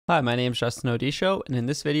Hi, my name is Justin Odisho, and in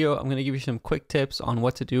this video, I'm going to give you some quick tips on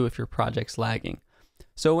what to do if your project's lagging.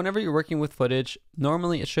 So whenever you're working with footage,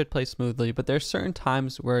 normally it should play smoothly, but there's certain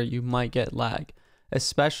times where you might get lag,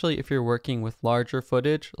 especially if you're working with larger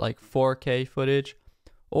footage, like 4K footage,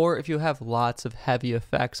 or if you have lots of heavy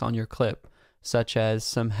effects on your clip, such as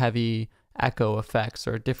some heavy echo effects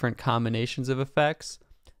or different combinations of effects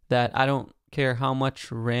that I don't care how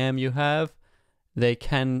much RAM you have, they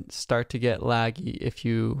can start to get laggy if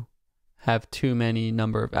you have too many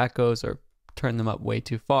number of echoes or turn them up way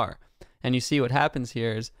too far. And you see what happens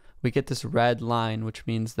here is we get this red line, which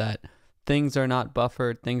means that things are not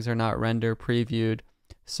buffered, things are not render previewed.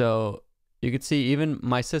 So you can see even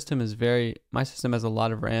my system has a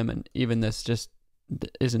lot of RAM, and even this just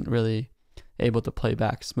isn't really able to play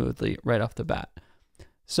back smoothly right off the bat.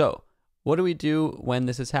 So what do we do when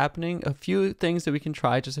this is happening? A few things that we can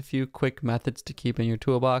try, just a few quick methods to keep in your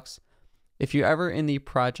toolbox. If you're ever in the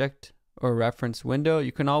project or reference window,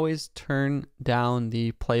 you can always turn down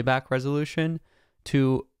the playback resolution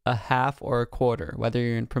to a half or a quarter, whether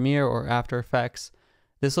you're in Premiere or After Effects.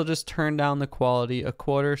 This will just turn down the quality a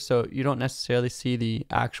quarter, so you don't necessarily see the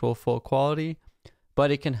actual full quality,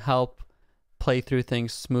 but it can help play through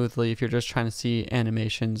things smoothly if you're just trying to see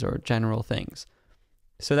animations or general things.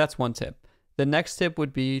 So that's one tip. The next tip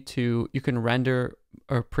would be you can render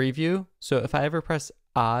or preview. So if I ever press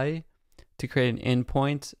I to create an in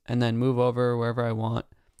point and then move over wherever I want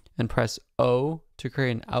and press O to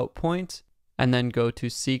create an out point and then go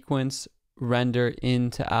to sequence, render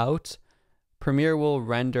in to out, Premiere will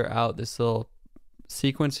render out this little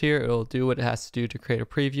sequence here. It'll do what it has to do to create a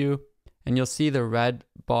preview, and you'll see the red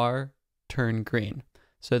bar turn green.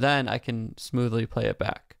 So then I can smoothly play it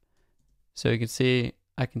back. So you can see,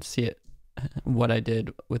 I can see it, what I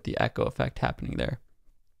did with the echo effect happening there.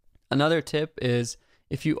 Another tip is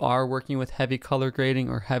if you are working with heavy color grading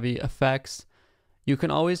or heavy effects, you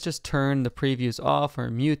can always just turn the previews off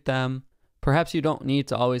or mute them. Perhaps you don't need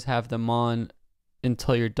to always have them on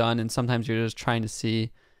until you're done, and sometimes you're just trying to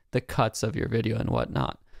see the cuts of your video and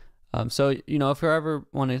whatnot. So, if you ever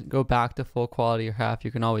want to go back to full quality or half,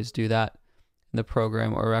 you can always do that in the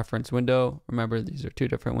program or reference window. Remember, these are two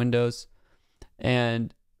different windows.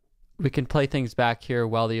 And we can play things back here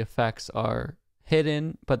while the effects are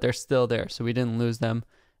hidden, but they're still there, so we didn't lose them.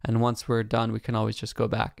 And once we're done, we can always just go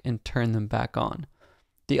back and turn them back on.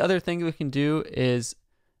 The other thing we can do is,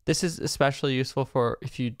 this is especially useful for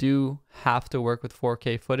if you do have to work with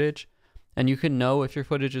 4K footage, and you can know if your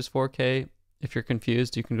footage is 4K. If you're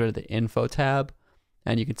confused, you can go to the info tab,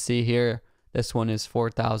 and you can see here, this one is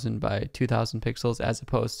 4000 by 2000 pixels as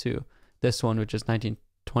opposed to this one, which is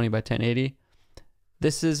 1920 by 1080.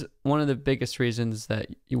 This is one of the biggest reasons that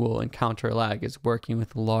you will encounter lag, is working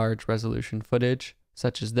with large resolution footage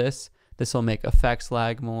such as this. This will make effects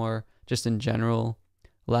lag more, just in general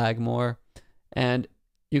lag more. And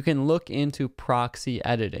you can look into proxy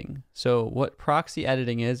editing. So what proxy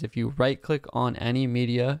editing is, if you right click on any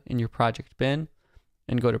media in your project bin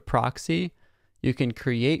and go to proxy, you can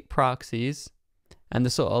create proxies, and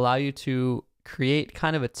this will allow you to create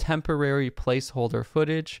kind of a temporary placeholder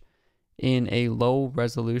footage in a low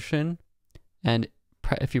resolution, and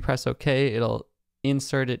if you press OK, it'll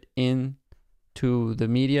insert it into the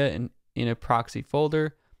media in a proxy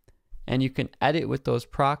folder, and you can edit with those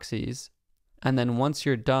proxies, and then once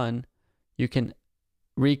you're done, you can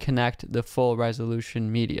reconnect the full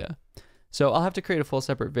resolution media. So I'll have to create a full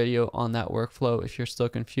separate video on that workflow if you're still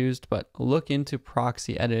confused, but look into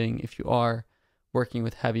proxy editing if you are working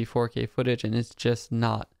with heavy 4K footage and it's just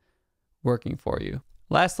not working for you.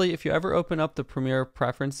 Lastly, if you ever open up the Premiere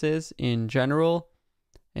preferences in general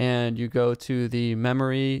and you go to the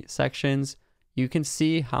memory sections, you can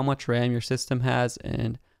see how much RAM your system has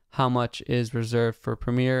and how much is reserved for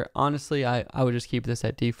Premiere. Honestly, I would just keep this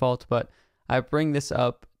at default, but I bring this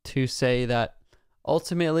up to say that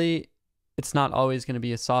ultimately it's not always going to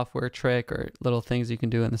be a software trick or little things you can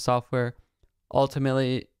do in the software.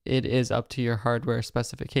 Ultimately, it is up to your hardware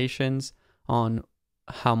specifications on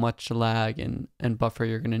how much lag and buffer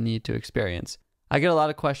you're going to need to experience. I get a lot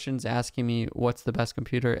of questions asking me what's the best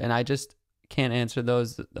computer, and I just can't answer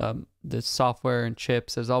those. The software and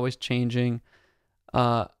chips is always changing,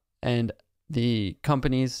 and the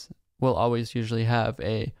companies will always usually have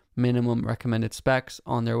a minimum recommended specs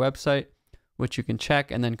on their website, which you can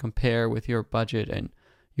check and then compare with your budget and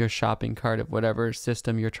your shopping cart of whatever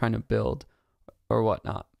system you're trying to build or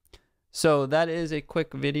whatnot. So that is a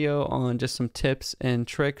quick video on just some tips and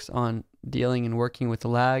tricks on dealing and working with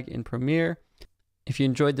lag in Premiere. If you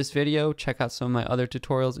enjoyed this video, check out some of my other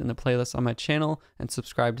tutorials in the playlist on my channel and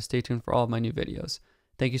subscribe to stay tuned for all of my new videos.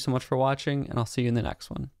 Thank you so much for watching, and I'll see you in the next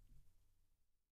one.